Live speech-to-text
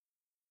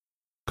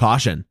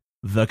Caution: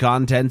 the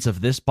contents of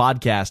this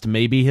podcast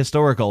may be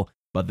historical,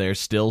 but they're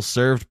still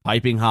served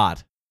piping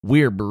hot.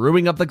 We're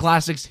brewing up the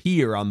classics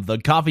here on the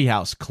Coffee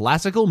House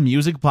Classical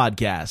Music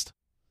Podcast.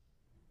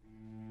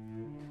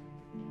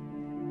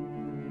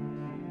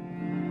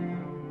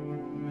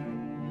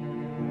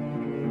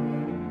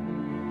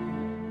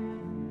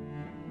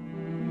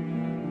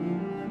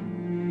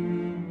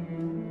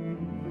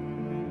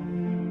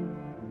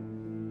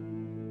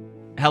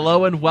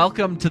 Hello and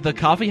welcome to the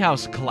Coffee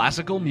House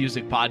Classical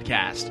Music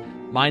Podcast.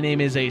 My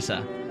name is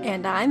Asa.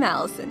 And I'm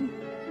Allison.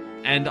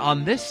 And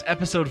on this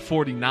episode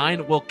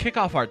 49, we'll kick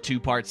off our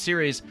two-part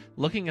series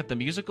looking at the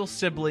musical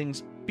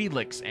siblings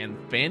Felix and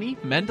Fanny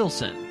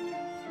Mendelssohn.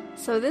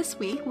 So this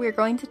week, we're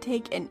going to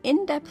take an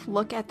in-depth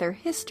look at their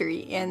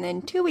history, and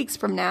then 2 weeks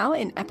from now,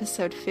 in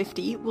episode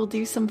 50, we'll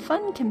do some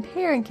fun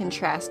compare and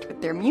contrast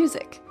with their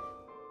music.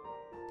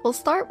 We'll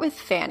start with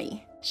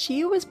Fanny.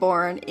 She was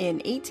born in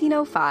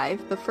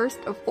 1805, the first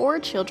of 4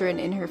 children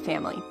in her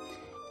family.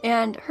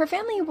 And her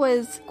family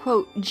was,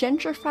 quote,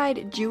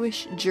 gentrified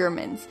Jewish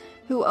Germans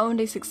who owned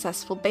a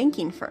successful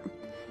banking firm.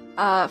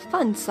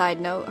 Fun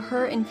side note,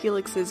 her and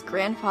Felix's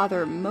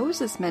grandfather,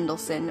 Moses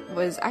Mendelssohn,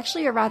 was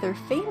actually a rather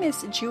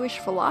famous Jewish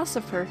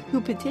philosopher who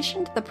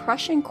petitioned the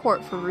Prussian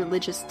court for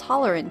religious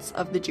tolerance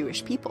of the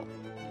Jewish people.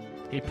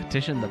 He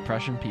petitioned the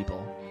Prussian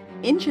people.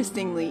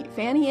 Interestingly,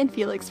 Fanny and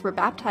Felix were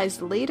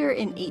baptized later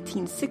in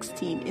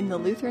 1816 in the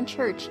Lutheran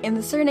Church, and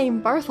the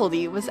surname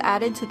Bartholdy was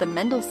added to the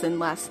Mendelssohn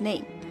last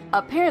name.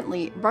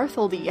 Apparently,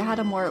 Bartholdy had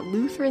a more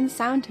Lutheran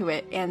sound to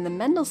it, and the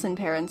Mendelssohn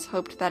parents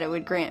hoped that it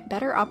would grant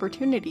better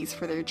opportunities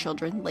for their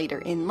children later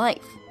in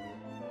life.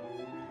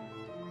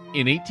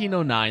 In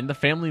 1809, the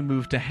family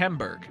moved to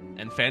Hamburg,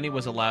 and Fanny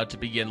was allowed to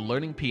begin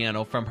learning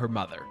piano from her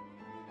mother.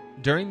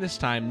 During this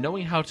time,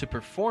 knowing how to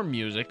perform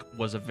music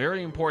was a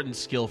very important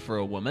skill for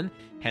a woman,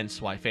 hence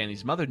why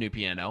Fanny's mother knew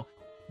piano,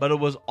 but it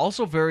was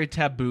also very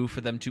taboo for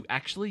them to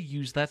actually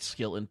use that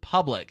skill in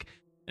public,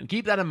 and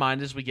keep that in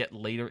mind as we get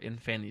later in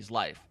Fanny's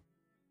life.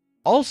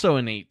 Also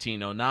in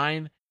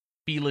 1809,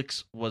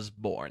 Felix was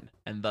born,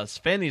 and thus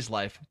Fanny's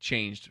life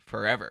changed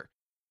forever.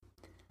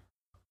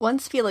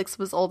 Once Felix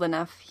was old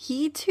enough,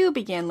 he too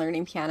began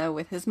learning piano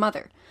with his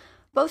mother.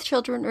 Both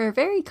children were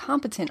very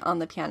competent on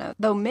the piano,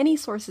 though many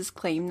sources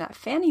claim that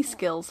Fanny's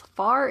skills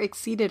far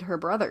exceeded her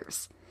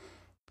brother's.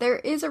 There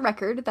is a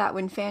record that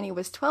when Fanny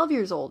was 12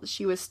 years old,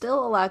 she was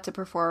still allowed to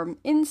perform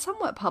in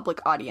somewhat public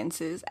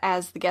audiences,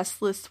 as the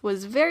guest list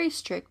was very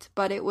strict,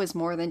 but it was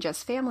more than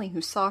just family who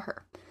saw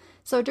her.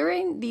 So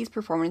during these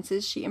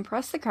performances, she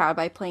impressed the crowd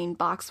by playing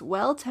Bach's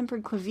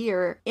Well-Tempered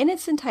Clavier in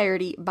its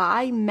entirety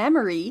by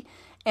memory,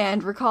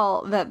 and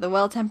recall that the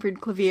Well-Tempered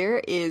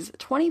Clavier is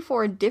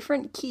 24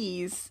 different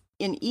keys,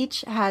 and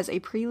each has a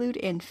prelude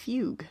and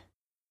fugue.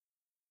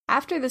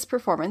 After this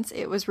performance,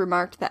 it was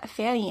remarked that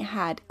Fanny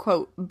had,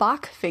 quote,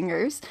 Bach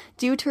fingers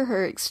due to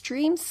her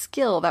extreme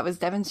skill that was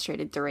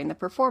demonstrated during the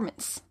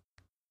performance.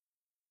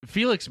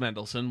 Felix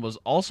Mendelssohn was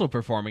also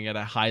performing at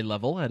a high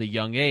level at a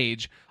young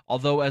age,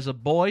 although as a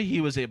boy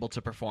he was able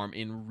to perform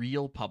in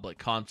real public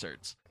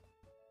concerts.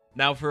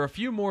 Now for a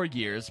few more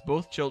years,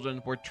 both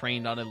children were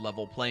trained on a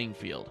level playing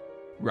field.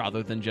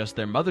 Rather than just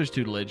their mother's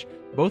tutelage,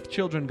 both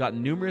children got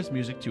numerous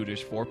music tutors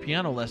for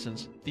piano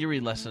lessons, theory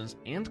lessons,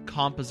 and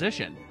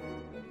composition.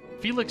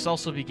 Felix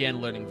also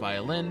began learning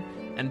violin,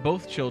 and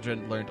both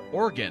children learned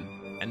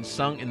organ and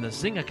sung in the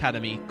Sing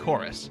Academy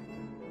chorus.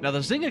 Now,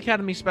 the Sing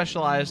Academy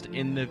specialized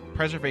in the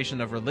preservation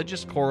of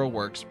religious choral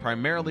works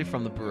primarily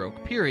from the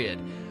Baroque period,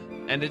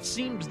 and it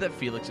seems that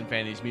Felix and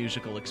Fanny's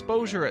musical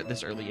exposure at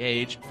this early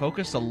age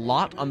focused a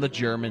lot on the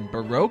German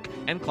Baroque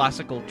and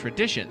classical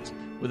traditions,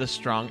 with a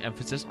strong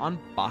emphasis on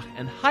Bach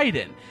and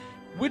Haydn,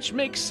 which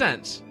makes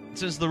sense,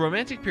 since the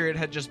Romantic period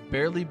had just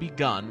barely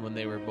begun when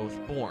they were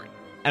both born.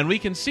 And we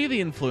can see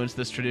the influence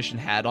this tradition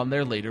had on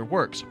their later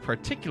works,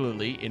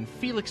 particularly in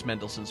Felix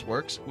Mendelssohn's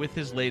works with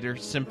his later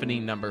Symphony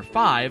No.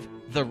 5,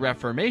 The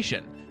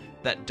Reformation,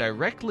 that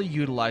directly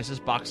utilizes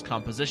Bach's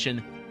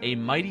composition, A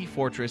Mighty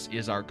Fortress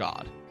is Our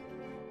God.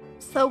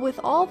 So with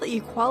all the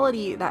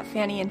equality that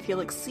Fanny and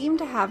Felix seemed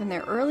to have in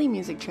their early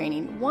music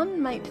training, one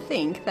might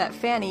think that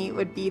Fanny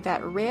would be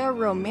that rare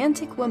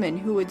romantic woman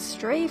who would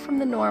stray from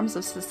the norms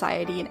of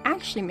society and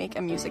actually make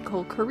a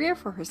musical career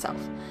for herself.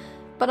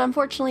 But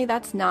unfortunately,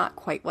 that's not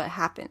quite what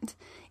happened.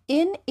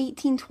 In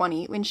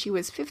 1820, when she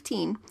was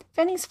 15,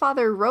 Fanny's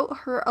father wrote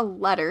her a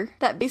letter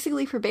that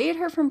basically forbade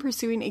her from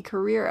pursuing a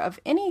career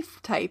of any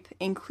type,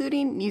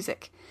 including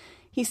music.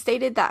 He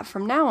stated that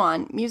from now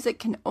on, music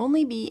can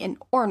only be an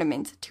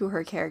ornament to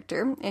her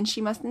character, and she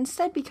must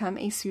instead become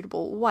a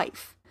suitable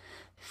wife.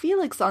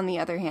 Felix, on the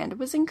other hand,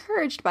 was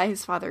encouraged by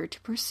his father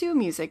to pursue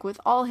music with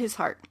all his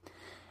heart.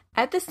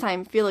 At this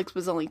time, Felix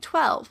was only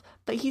 12,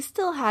 but he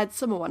still had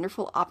some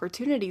wonderful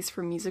opportunities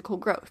for musical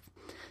growth.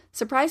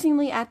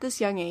 Surprisingly, at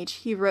this young age,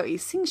 he wrote a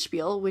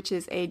Singspiel, which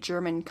is a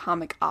German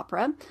comic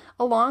opera,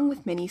 along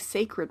with many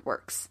sacred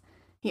works.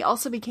 He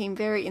also became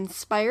very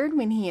inspired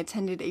when he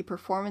attended a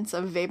performance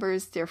of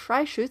Weber's Der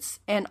Freischütz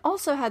and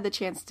also had the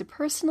chance to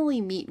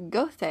personally meet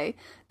Goethe,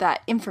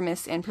 that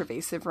infamous and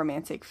pervasive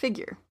romantic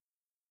figure.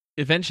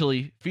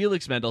 Eventually,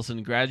 Felix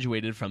Mendelssohn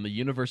graduated from the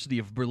University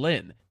of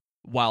Berlin.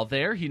 While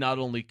there, he not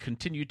only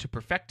continued to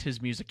perfect his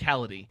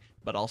musicality,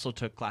 but also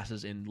took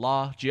classes in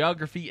law,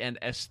 geography, and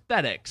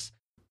aesthetics.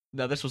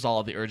 Now, this was all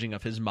at the urging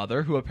of his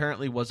mother, who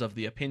apparently was of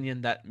the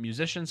opinion that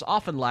musicians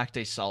often lacked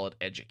a solid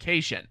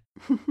education.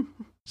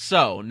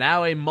 So,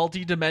 now a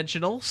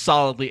multi-dimensional,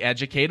 solidly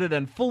educated,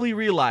 and fully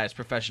realized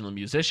professional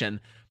musician,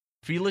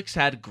 Felix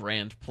had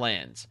grand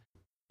plans.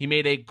 He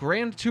made a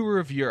grand tour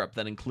of Europe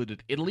that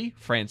included Italy,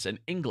 France, and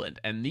England,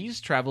 and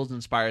these travels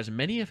inspires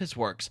many of his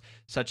works,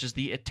 such as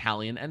the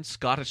Italian and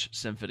Scottish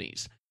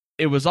symphonies.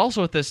 It was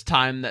also at this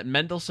time that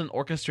Mendelssohn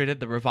orchestrated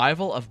the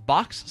revival of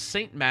Bach's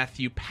St.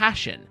 Matthew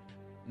Passion.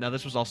 Now,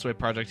 this was also a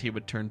project he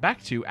would turn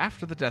back to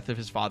after the death of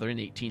his father in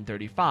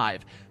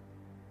 1835.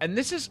 And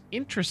this is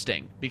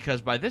interesting, because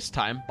by this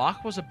time,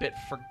 Bach was a bit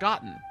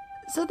forgotten.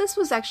 So this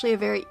was actually a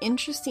very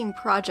interesting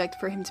project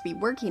for him to be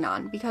working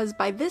on, because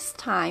by this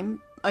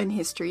time in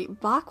history,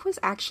 Bach was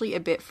actually a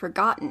bit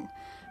forgotten.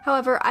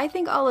 However, I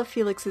think all of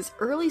Felix's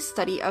early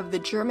study of the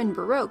German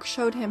Baroque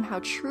showed him how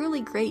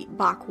truly great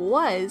Bach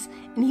was,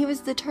 and he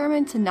was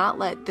determined to not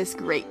let this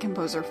great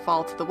composer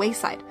fall to the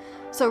wayside.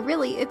 So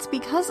really, it's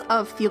because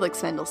of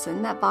Felix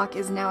Mendelssohn that Bach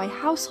is now a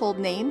household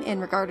name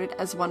and regarded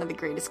as one of the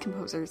greatest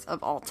composers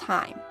of all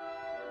time.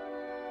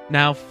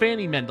 Now,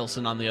 Fanny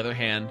Mendelssohn, on the other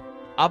hand,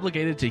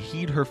 obligated to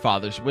heed her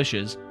father's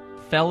wishes,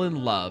 fell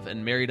in love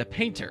and married a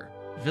painter,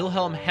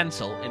 Wilhelm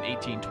Hensel, in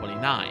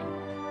 1829.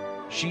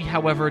 She,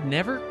 however,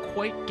 never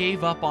quite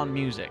gave up on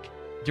music.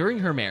 During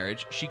her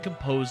marriage, she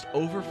composed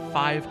over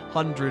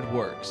 500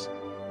 works.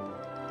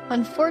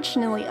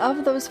 Unfortunately,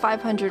 of those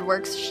 500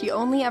 works, she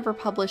only ever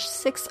published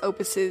 6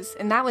 opuses,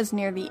 and that was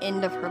near the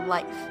end of her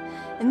life.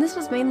 And this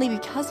was mainly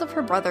because of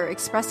her brother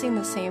expressing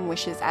the same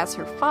wishes as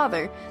her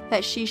father,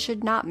 that she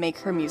should not make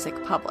her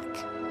music public.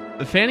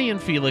 Fanny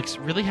and Felix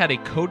really had a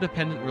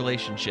codependent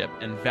relationship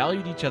and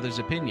valued each other's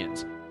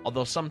opinions,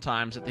 although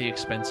sometimes at the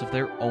expense of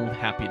their own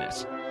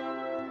happiness.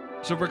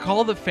 So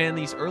recall that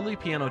Fanny's early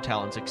piano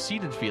talents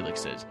exceeded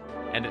Felix's,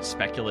 and it's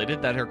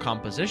speculated that her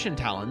composition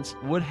talents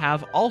would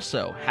have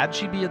also, had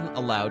she been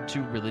allowed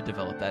to really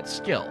develop that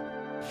skill.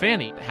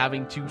 Fanny,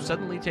 having to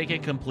suddenly take a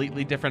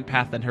completely different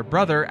path than her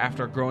brother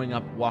after growing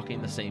up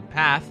walking the same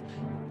path,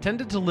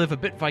 tended to live a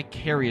bit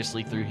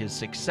vicariously through his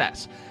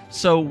success.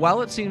 So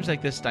while it seems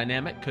like this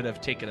dynamic could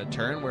have taken a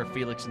turn where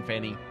Felix and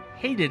Fanny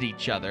hated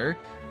each other,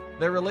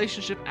 their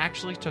relationship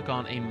actually took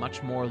on a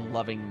much more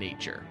loving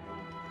nature.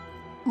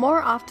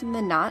 More often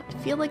than not,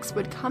 Felix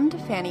would come to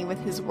Fanny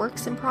with his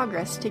works in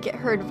progress to get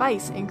her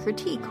advice and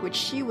critique, which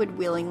she would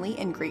willingly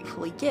and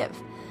gratefully give.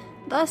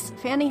 Thus,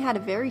 Fanny had a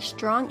very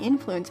strong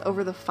influence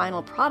over the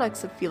final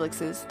products of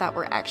Felix's that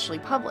were actually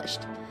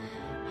published.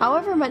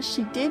 However much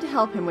she did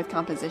help him with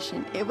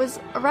composition, it was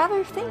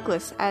rather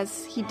thankless,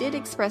 as he did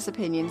express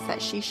opinions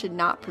that she should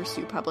not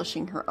pursue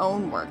publishing her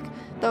own work,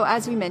 though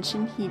as we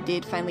mentioned, he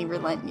did finally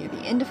relent near the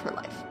end of her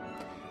life.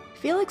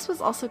 Felix was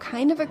also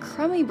kind of a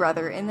crummy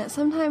brother in that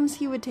sometimes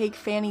he would take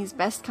Fanny's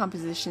best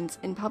compositions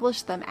and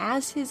publish them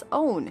as his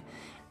own.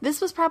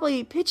 This was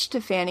probably pitched to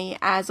Fanny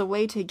as a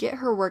way to get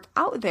her work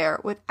out there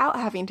without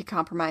having to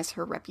compromise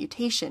her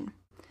reputation.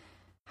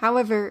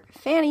 However,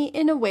 Fanny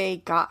in a way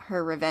got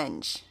her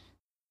revenge.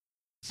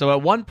 So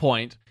at one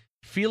point,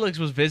 Felix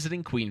was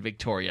visiting Queen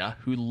Victoria,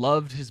 who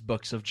loved his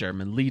books of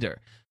German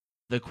lieder.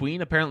 The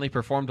Queen apparently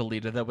performed a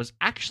lieder that was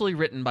actually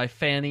written by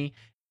Fanny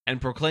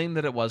and proclaimed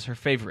that it was her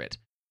favorite.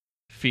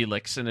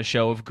 Felix, in a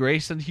show of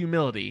grace and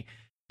humility,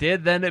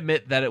 did then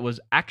admit that it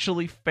was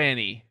actually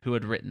Fanny who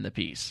had written the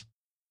piece.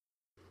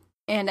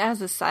 And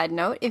as a side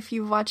note, if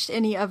you've watched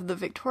any of the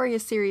Victoria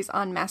series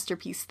on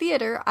Masterpiece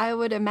Theatre, I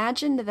would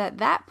imagine that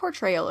that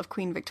portrayal of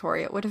Queen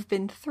Victoria would have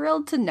been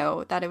thrilled to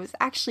know that it was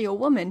actually a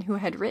woman who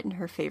had written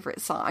her favorite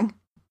song.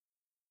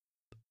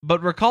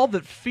 But recall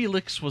that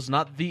Felix was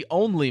not the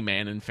only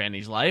man in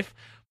Fanny's life.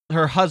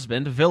 Her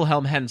husband,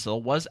 Wilhelm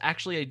Hensel, was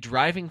actually a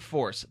driving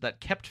force that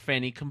kept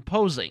Fanny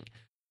composing.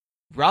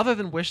 Rather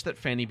than wish that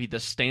Fanny be the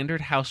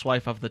standard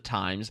housewife of the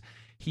times,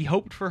 he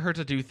hoped for her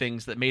to do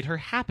things that made her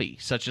happy,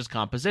 such as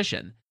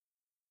composition.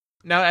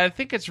 Now, I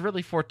think it's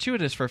really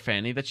fortuitous for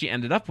Fanny that she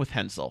ended up with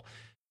Hensel,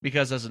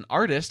 because as an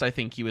artist, I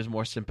think he was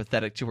more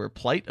sympathetic to her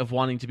plight of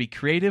wanting to be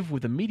creative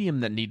with a medium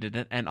that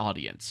needed an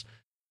audience.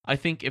 I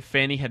think if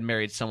Fanny had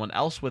married someone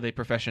else with a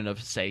profession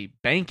of, say,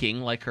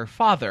 banking, like her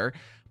father,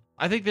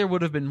 I think there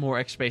would have been more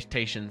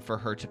expectation for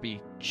her to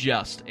be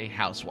just a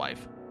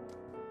housewife.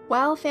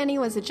 While Fanny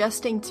was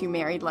adjusting to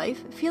married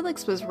life,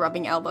 Felix was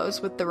rubbing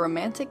elbows with the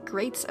romantic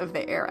greats of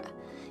the era.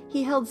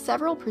 He held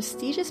several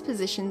prestigious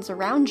positions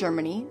around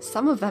Germany,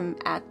 some of them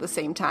at the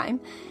same time,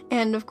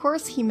 and of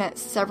course he met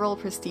several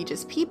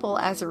prestigious people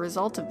as a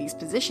result of these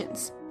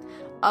positions.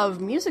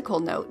 Of musical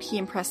note, he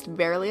impressed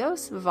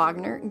Berlioz,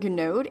 Wagner,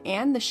 Gounod,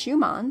 and the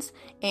Schumanns,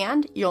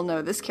 and you'll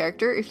know this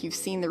character if you've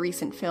seen the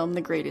recent film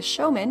The Greatest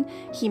Showman.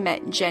 He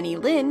met Jenny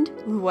Lind,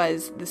 who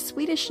was the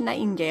Swedish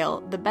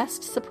Nightingale, the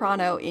best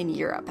soprano in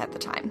Europe at the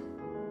time.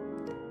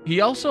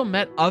 He also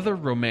met other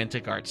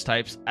romantic arts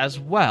types as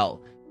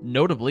well,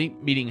 notably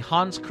meeting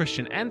Hans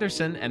Christian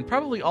Andersen and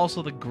probably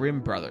also the Grimm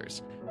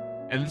brothers.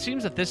 And it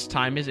seems at this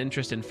time his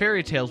interest in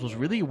fairy tales was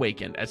really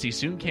awakened, as he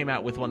soon came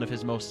out with one of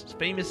his most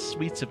famous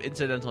suites of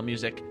incidental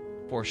music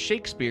for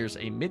Shakespeare's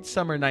A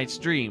Midsummer Night's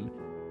Dream,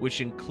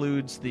 which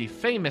includes the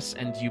famous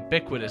and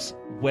ubiquitous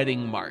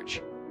Wedding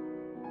March.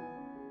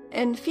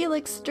 And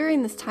Felix,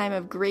 during this time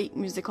of great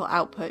musical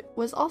output,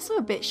 was also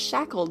a bit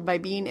shackled by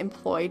being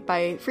employed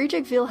by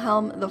Friedrich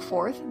Wilhelm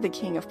IV, the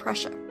King of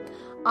Prussia.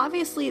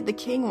 Obviously, the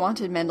king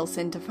wanted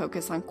Mendelssohn to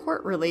focus on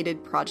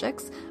court-related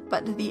projects,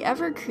 but the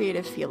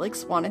ever-creative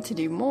Felix wanted to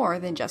do more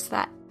than just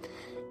that.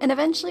 And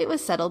eventually it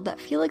was settled that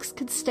Felix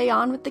could stay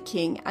on with the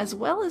king as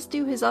well as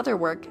do his other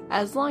work,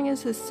 as long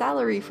as his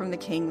salary from the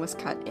king was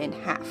cut in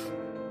half.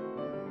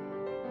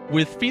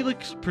 With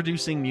Felix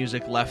producing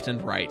music left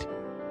and right,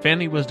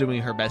 Fanny was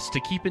doing her best to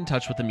keep in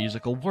touch with the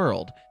musical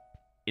world.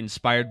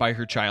 Inspired by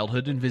her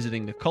childhood and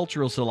visiting the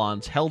cultural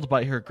salons held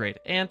by her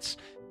great-aunts,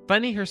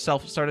 Fanny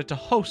herself started to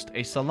host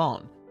a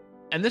salon,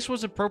 and this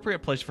was an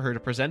appropriate place for her to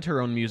present her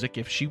own music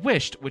if she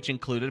wished, which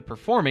included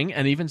performing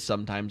and even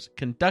sometimes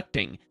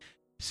conducting.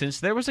 Since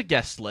there was a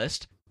guest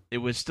list, it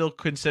was still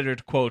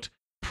considered, quote,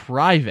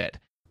 private,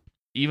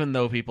 even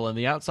though people in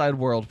the outside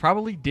world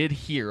probably did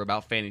hear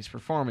about Fanny's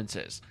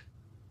performances.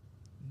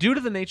 Due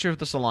to the nature of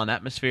the salon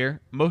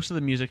atmosphere, most of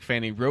the music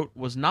Fanny wrote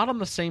was not on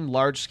the same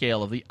large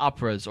scale of the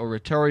operas,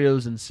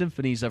 oratorios, and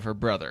symphonies of her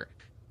brother.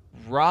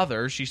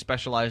 Rather, she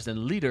specialized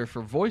in lieder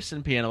for voice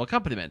and piano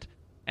accompaniment,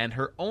 and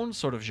her own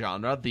sort of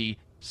genre, the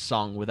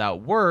song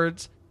without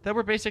words, that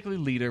were basically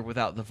lieder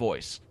without the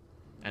voice.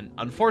 And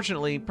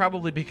unfortunately,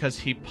 probably because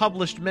he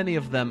published many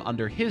of them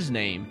under his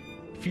name,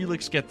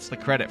 Felix gets the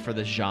credit for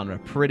this genre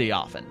pretty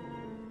often.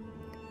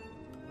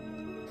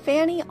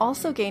 Fanny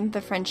also gained the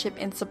friendship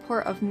and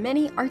support of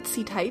many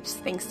artsy types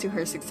thanks to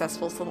her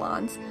successful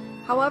salons.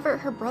 However,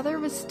 her brother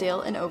was still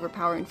an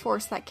overpowering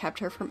force that kept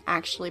her from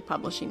actually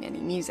publishing any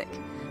music.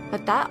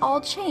 But that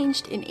all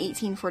changed in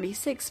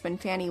 1846 when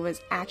Fanny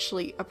was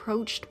actually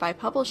approached by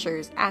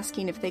publishers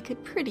asking if they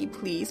could pretty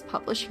please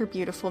publish her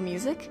beautiful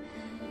music.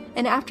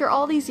 And after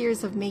all these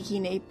years of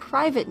making a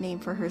private name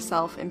for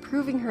herself and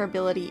proving her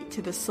ability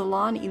to the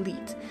salon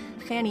elite,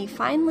 Fanny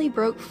finally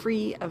broke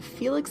free of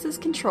Felix's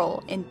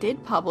control and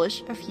did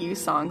publish a few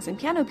songs and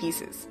piano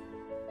pieces.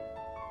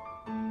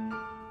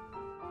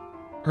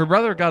 Her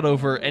brother got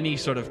over any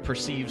sort of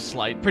perceived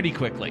slight pretty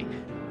quickly.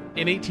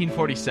 In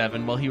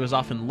 1847, while he was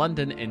off in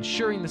London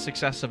ensuring the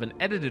success of an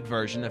edited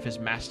version of his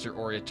master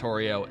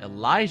oratorio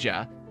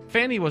Elijah,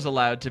 Fanny was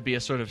allowed to be a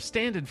sort of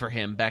stand-in for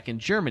him back in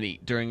Germany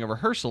during a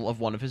rehearsal of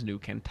one of his new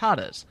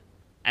cantatas.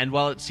 And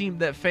while it seemed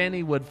that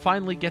Fanny would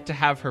finally get to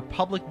have her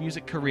public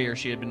music career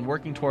she had been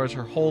working towards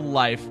her whole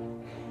life,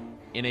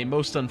 in a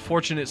most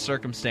unfortunate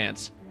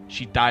circumstance,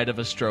 she died of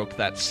a stroke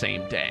that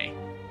same day.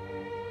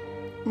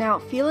 Now,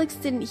 Felix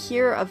didn't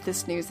hear of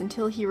this news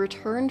until he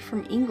returned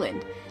from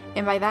England,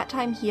 and by that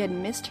time he had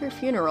missed her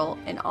funeral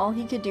and all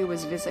he could do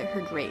was visit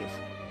her grave.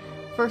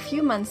 For a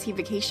few months he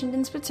vacationed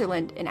in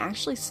Switzerland and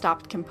actually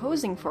stopped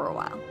composing for a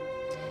while.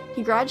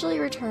 He gradually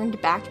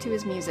returned back to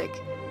his music,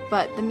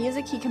 but the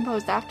music he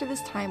composed after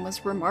this time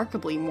was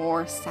remarkably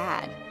more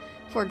sad.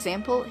 For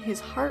example, his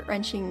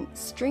heart-wrenching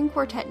String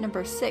Quartet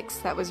No. 6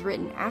 that was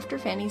written after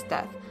Fanny's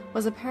death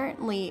was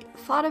apparently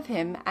thought of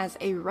him as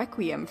a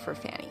requiem for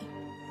Fanny.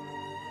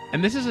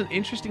 And this is an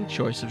interesting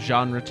choice of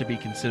genre to be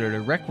considered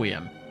a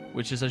requiem,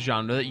 which is a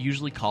genre that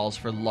usually calls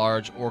for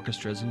large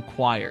orchestras and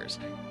choirs.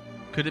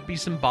 Could it be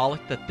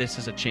symbolic that this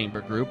is a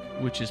chamber group,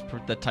 which is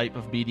the type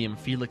of medium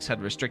Felix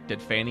had restricted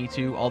Fanny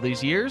to all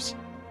these years?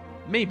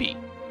 Maybe.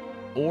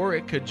 Or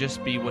it could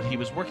just be what he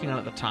was working on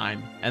at the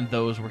time, and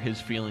those were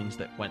his feelings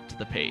that went to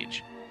the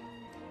page.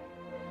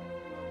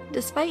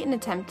 Despite an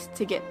attempt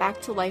to get back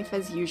to life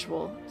as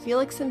usual,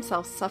 Felix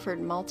himself suffered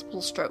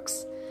multiple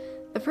strokes.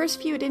 The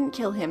first few didn't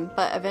kill him,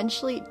 but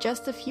eventually,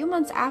 just a few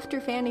months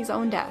after Fanny's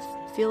own death,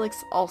 Felix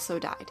also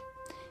died.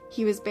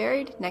 He was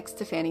buried next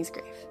to Fanny's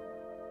grave.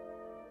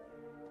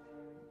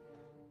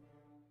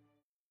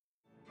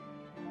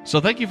 So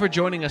thank you for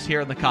joining us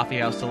here in the Coffee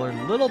House to learn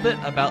a little bit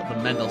about the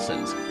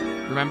Mendelssohns.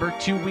 Remember,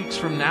 2 weeks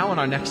from now in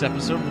our next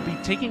episode, we'll be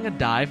taking a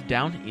dive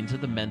down into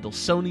the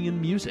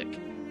Mendelssohnian music.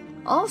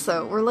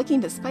 Also, we're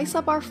looking to spice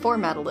up our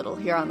format a little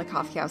here on the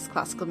Coffee House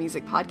Classical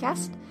Music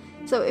Podcast.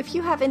 So if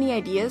you have any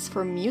ideas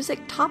for music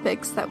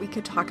topics that we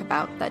could talk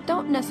about that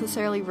don't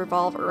necessarily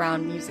revolve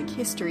around music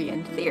history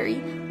and theory,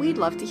 we'd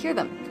love to hear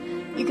them.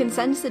 You can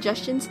send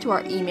suggestions to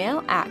our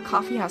email at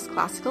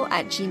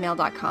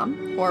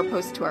coffeehouseclassical@gmail.com, or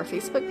post to our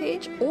Facebook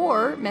page,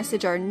 or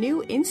message our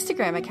new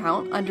Instagram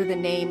account under the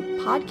name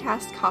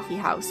Podcast Coffee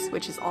House,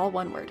 which is all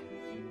one word.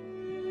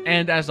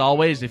 And as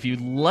always, if you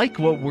like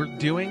what we're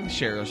doing,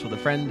 share us with a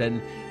friend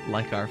and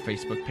like our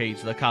Facebook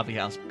page, The Coffee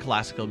House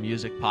Classical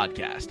Music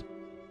Podcast.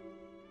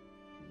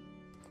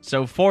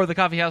 So for The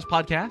Coffee House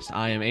Podcast,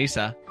 I am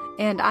Asa.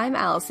 And I'm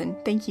Allison.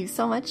 Thank you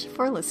so much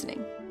for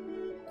listening.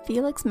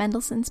 Felix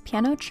Mendelssohn's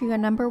Piano Trio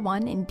No.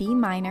 1 in D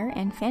minor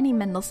and Fanny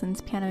Mendelssohn's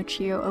Piano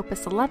Trio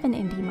Opus 11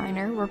 in D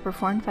minor were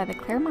performed by the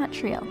Claremont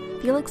Trio.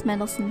 Felix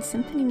Mendelssohn's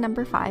Symphony No.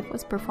 5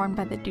 was performed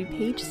by the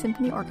DuPage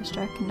Symphony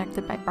Orchestra,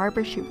 conducted by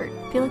Barbara Schubert.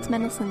 Felix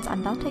Mendelssohn's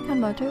Andante con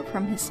moto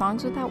from his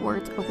Songs Without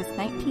Words Opus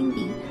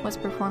 19b was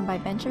performed by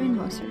Benjamin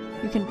Moser.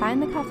 You can find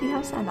The Coffee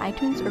House on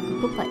iTunes or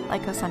Google Play.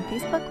 Like us on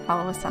Facebook,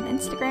 follow us on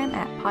Instagram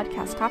at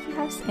Podcast Coffee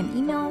House, and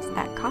email us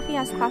at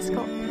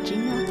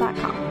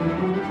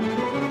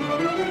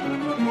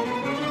coffeehouseclassical@gmail.com.